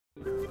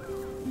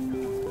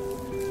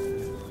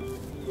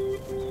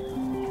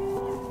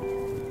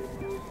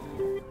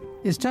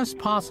It's just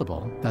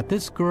possible that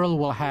this girl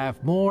will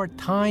have more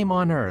time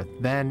on Earth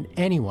than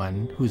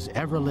anyone who's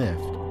ever lived.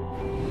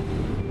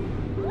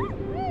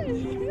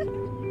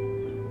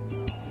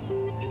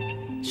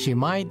 She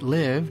might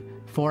live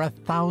for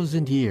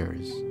 1,000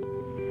 years.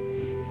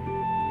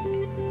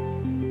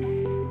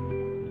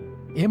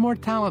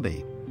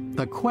 Immortality,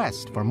 the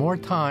quest for more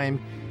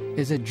time,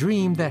 is a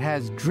dream that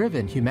has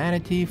driven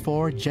humanity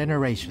for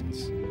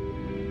generations.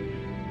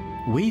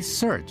 We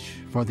search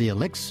for the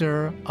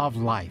elixir of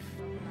life.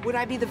 Would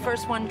I be the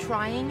first one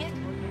trying it?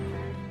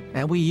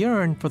 And we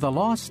yearn for the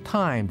lost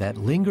time that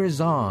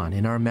lingers on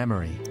in our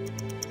memory.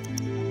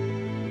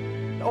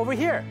 Over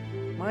here.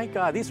 My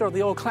God, these are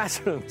the old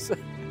classrooms.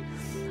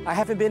 I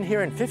haven't been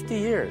here in 50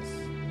 years.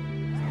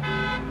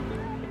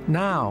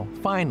 Now,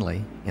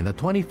 finally, in the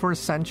 21st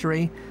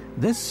century,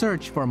 this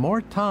search for more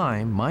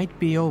time might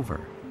be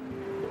over.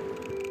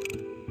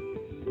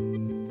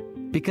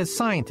 Because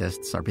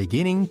scientists are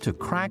beginning to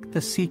crack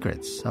the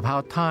secrets of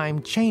how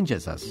time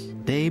changes us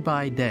day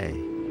by day.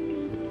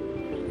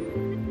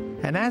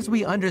 And as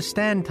we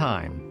understand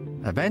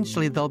time,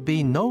 eventually there'll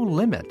be no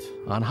limit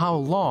on how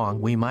long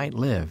we might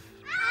live.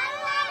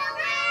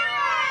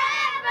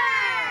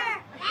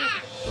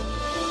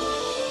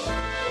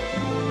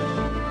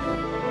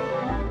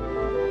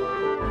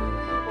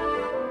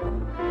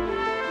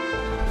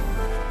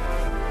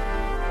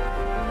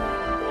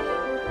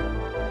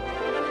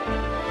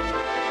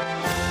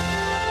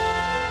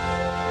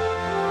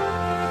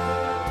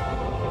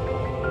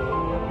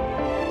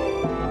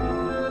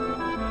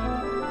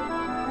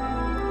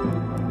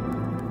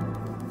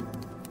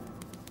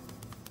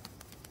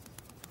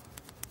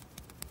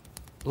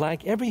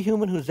 Like every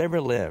human who's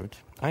ever lived,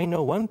 I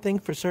know one thing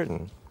for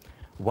certain.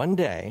 One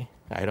day,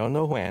 I don't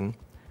know when,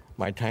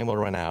 my time will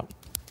run out.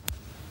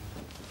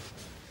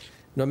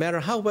 No matter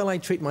how well I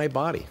treat my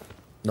body,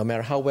 no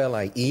matter how well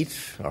I eat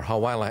or how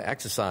well I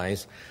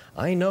exercise,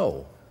 I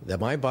know that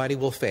my body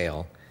will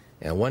fail,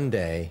 and one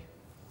day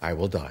I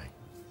will die.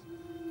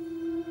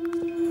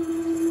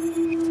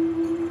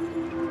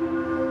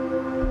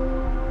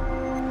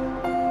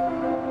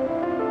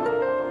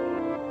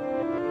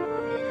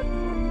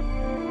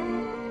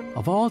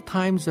 Of all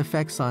time's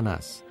effects on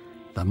us,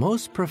 the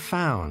most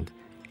profound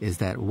is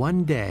that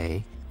one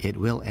day it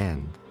will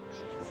end.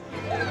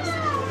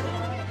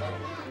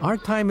 Our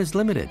time is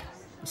limited,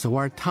 so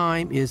our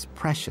time is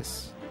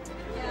precious.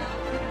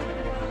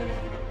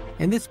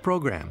 In this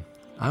program,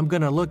 I'm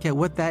going to look at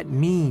what that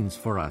means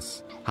for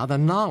us, how the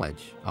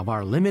knowledge of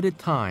our limited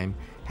time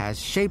has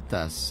shaped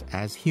us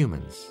as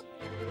humans.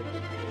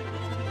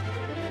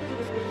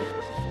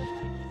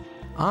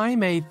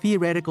 I'm a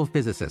theoretical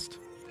physicist,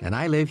 and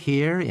I live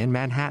here in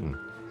Manhattan.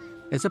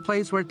 It's a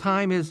place where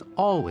time is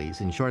always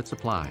in short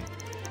supply.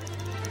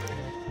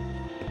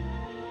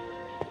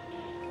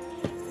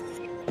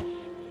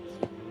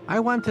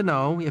 I want to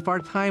know if our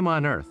time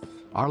on Earth,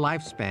 our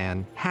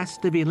lifespan, has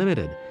to be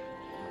limited.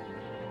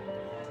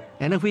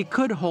 And if we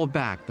could hold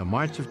back the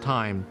march of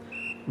time,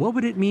 what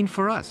would it mean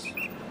for us?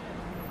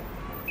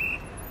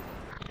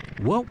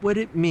 What would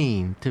it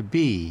mean to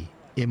be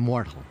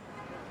immortal?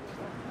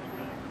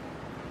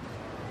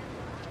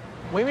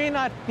 We may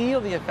not feel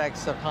the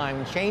effects of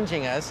time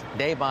changing us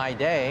day by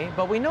day,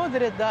 but we know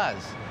that it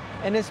does.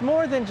 And it's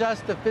more than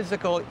just the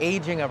physical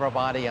aging of our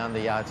body on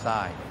the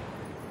outside.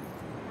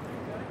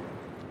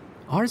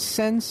 Our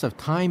sense of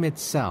time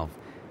itself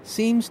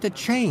seems to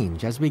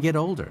change as we get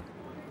older.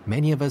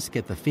 Many of us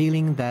get the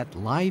feeling that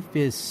life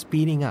is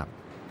speeding up.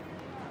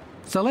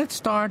 So let's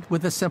start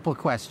with a simple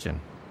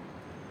question.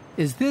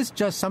 Is this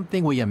just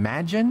something we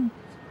imagine?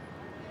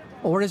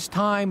 Or is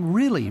time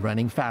really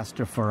running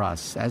faster for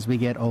us as we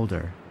get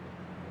older?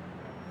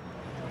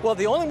 Well,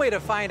 the only way to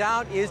find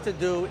out is to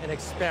do an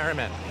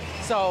experiment.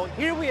 So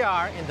here we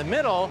are in the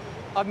middle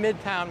of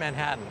Midtown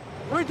Manhattan.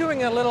 We're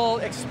doing a little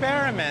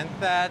experiment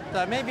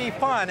that may be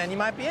fun and you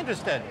might be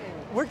interested.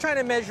 We're trying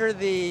to measure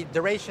the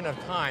duration of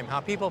time,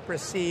 how people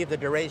perceive the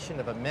duration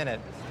of a minute.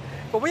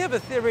 But we have a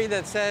theory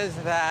that says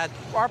that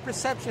our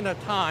perception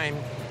of time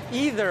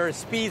either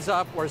speeds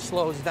up or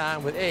slows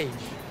down with age.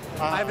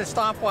 I have a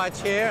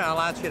stopwatch here, and I'll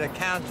ask you to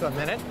count to a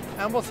minute,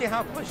 and we'll see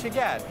how close you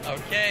get.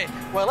 Okay.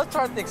 Well, let's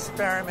start the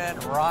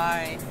experiment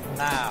right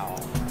now.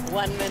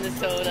 1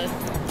 Minnesota.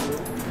 2,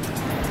 3,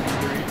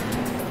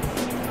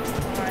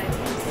 5,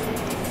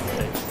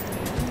 6,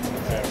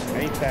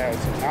 7,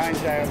 8,000,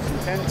 9,000,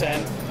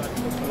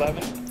 10,000,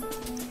 11.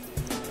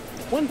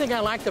 One thing I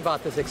liked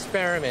about this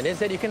experiment is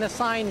that you can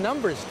assign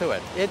numbers to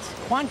it. It's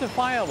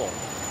quantifiable.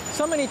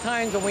 So many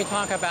times when we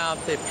talk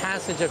about the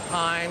passage of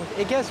time,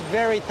 it gets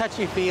very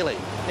touchy-feely.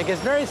 It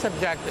gets very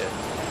subjective.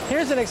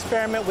 Here's an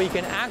experiment where you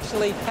can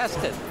actually test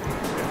it.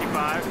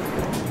 55, 6,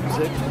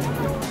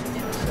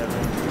 7,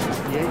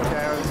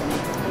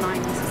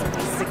 58,000,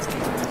 60.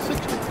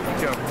 60.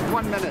 Go.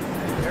 1 minute.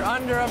 You're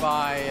under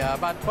by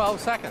about 12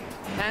 seconds.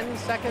 10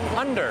 seconds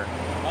under.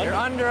 You're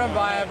under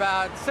by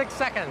about 6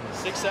 seconds.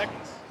 6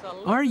 seconds. So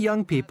Our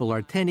young people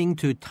are tending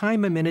to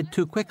time a minute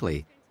too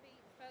quickly.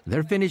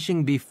 They're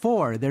finishing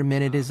before their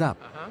minute is up.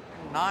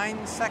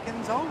 9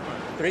 seconds over.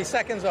 3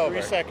 seconds over.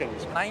 3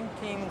 seconds.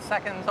 19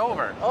 seconds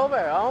over.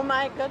 Over. Oh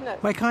my goodness.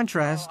 By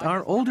contrast,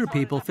 our older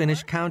people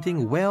finish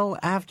counting well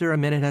after a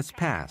minute has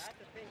passed.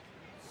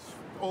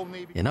 Oh,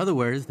 maybe. In other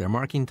words, they're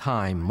marking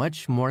time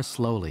much more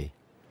slowly.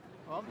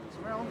 Well,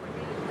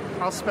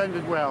 I'll spend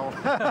it well.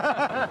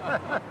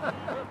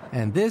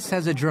 And this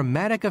has a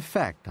dramatic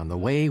effect on the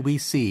way we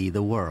see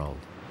the world.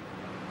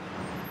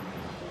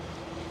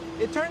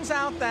 It turns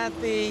out that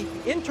the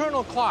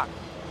internal clock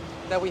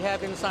that we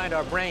have inside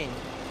our brain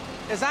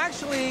is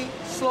actually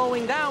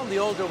slowing down the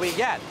older we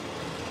get.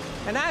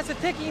 And as the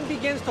ticking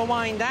begins to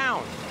wind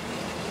down,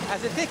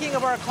 as the ticking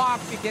of our clock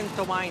begins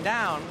to wind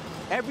down,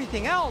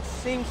 everything else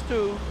seems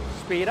to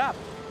speed up.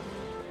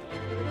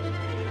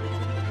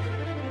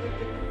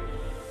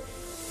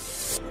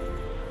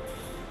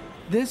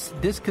 This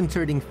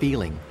disconcerting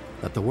feeling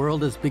that the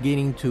world is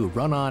beginning to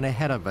run on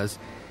ahead of us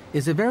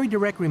is a very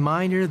direct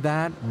reminder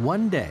that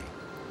one day,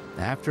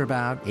 after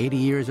about 80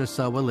 years or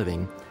so of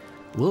living,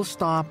 we'll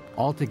stop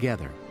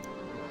altogether.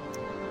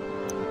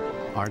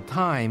 Our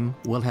time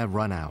will have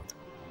run out.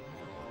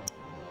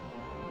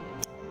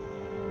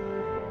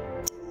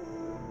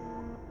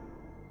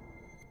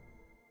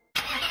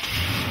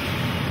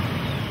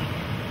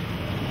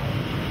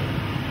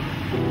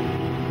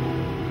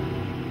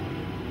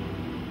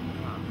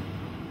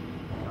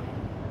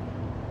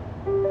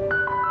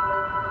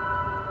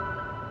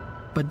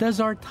 But does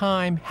our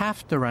time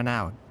have to run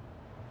out?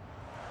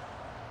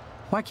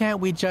 Why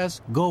can't we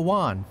just go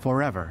on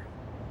forever?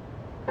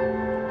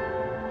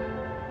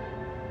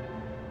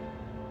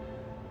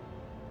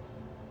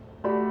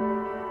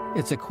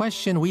 It's a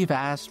question we've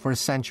asked for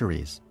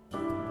centuries.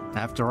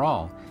 After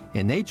all,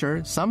 in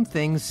nature, some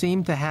things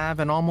seem to have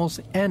an almost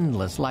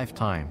endless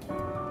lifetime.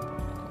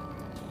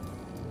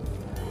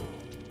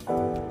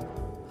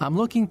 I'm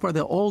looking for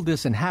the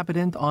oldest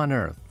inhabitant on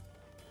Earth,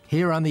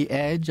 here on the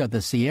edge of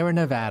the Sierra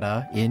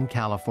Nevada in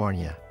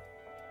California.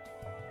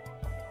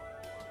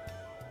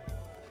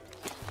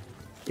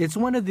 It's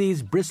one of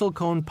these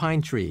bristlecone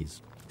pine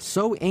trees,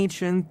 so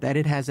ancient that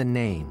it has a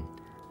name,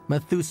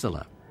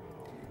 Methuselah.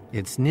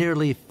 It's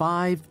nearly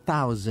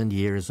 5,000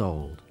 years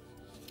old.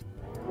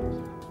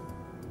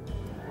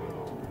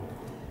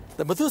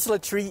 The Methuselah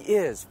tree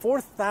is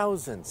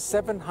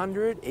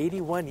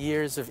 4,781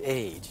 years of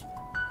age.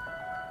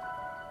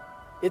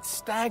 It's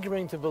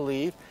staggering to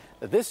believe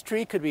that this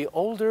tree could be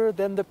older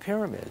than the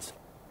pyramids,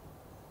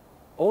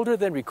 older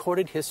than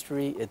recorded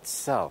history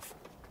itself.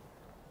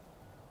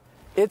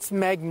 It's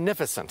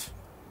magnificent.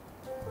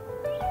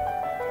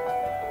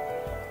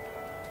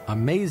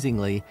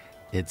 Amazingly,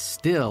 it's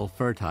still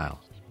fertile.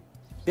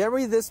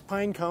 Bury this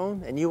pine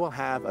cone and you will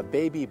have a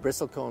baby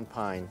bristlecone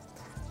pine,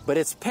 but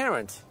its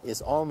parent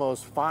is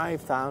almost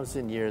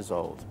 5,000 years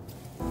old.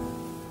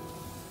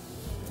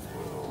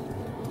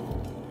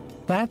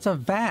 That's a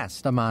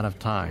vast amount of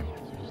time.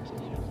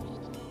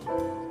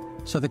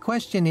 So the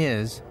question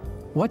is,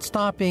 what's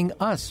stopping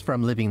us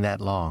from living that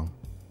long?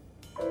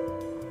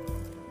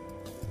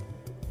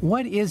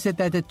 What is it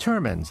that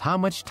determines how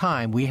much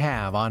time we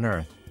have on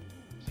Earth?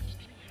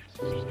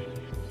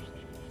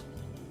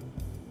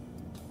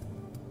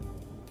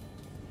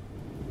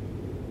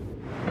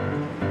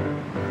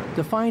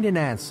 To find an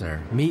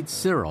answer, meet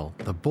Cyril,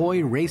 the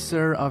boy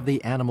racer of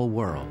the animal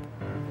world.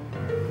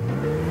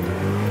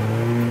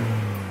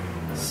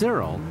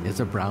 Cyril is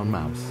a brown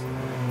mouse.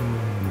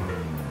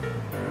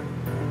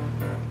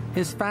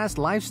 His fast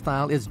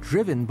lifestyle is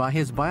driven by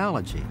his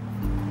biology.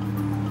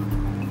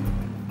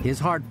 His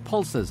heart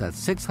pulses at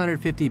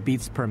 650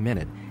 beats per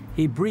minute.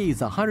 He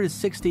breathes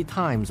 160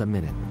 times a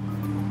minute.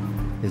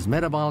 His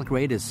metabolic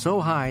rate is so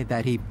high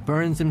that he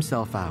burns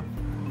himself out.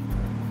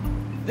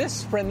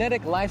 This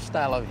frenetic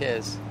lifestyle of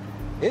his,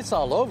 it's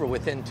all over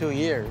within 2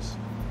 years.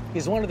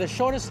 He's one of the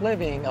shortest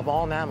living of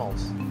all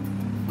mammals.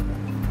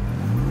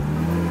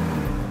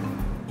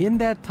 In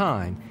that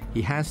time,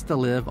 he has to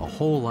live a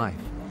whole life.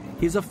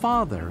 He's a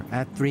father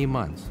at 3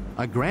 months,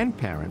 a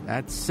grandparent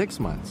at 6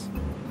 months.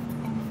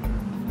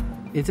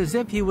 It's as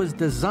if he was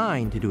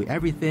designed to do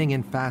everything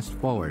in fast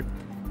forward,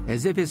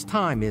 as if his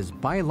time is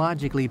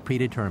biologically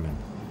predetermined.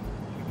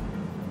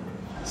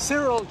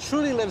 Cyril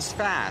truly lives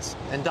fast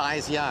and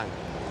dies young.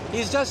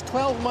 He's just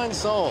 12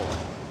 months old.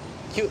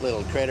 Cute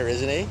little critter,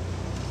 isn't he?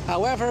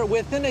 However,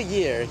 within a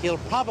year, he'll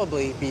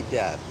probably be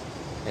dead.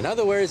 In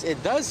other words,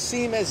 it does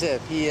seem as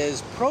if he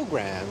is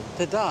programmed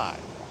to die.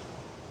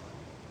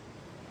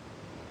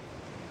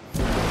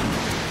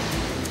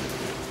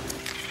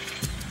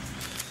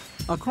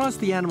 Across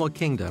the animal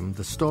kingdom,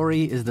 the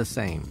story is the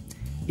same.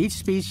 Each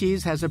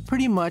species has a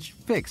pretty much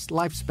fixed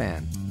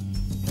lifespan.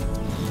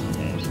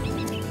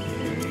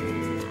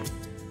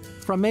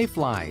 From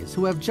mayflies,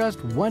 who have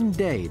just one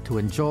day to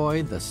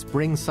enjoy the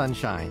spring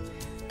sunshine,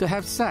 to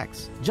have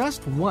sex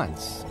just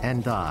once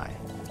and die,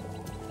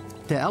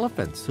 to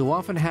elephants, who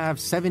often have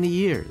 70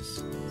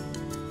 years.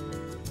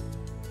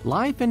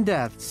 Life and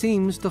death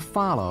seems to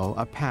follow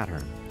a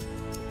pattern.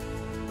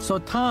 So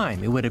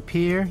time, it would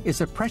appear, is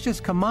a precious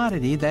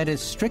commodity that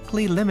is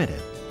strictly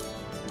limited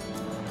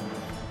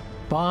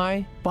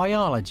by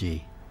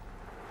biology.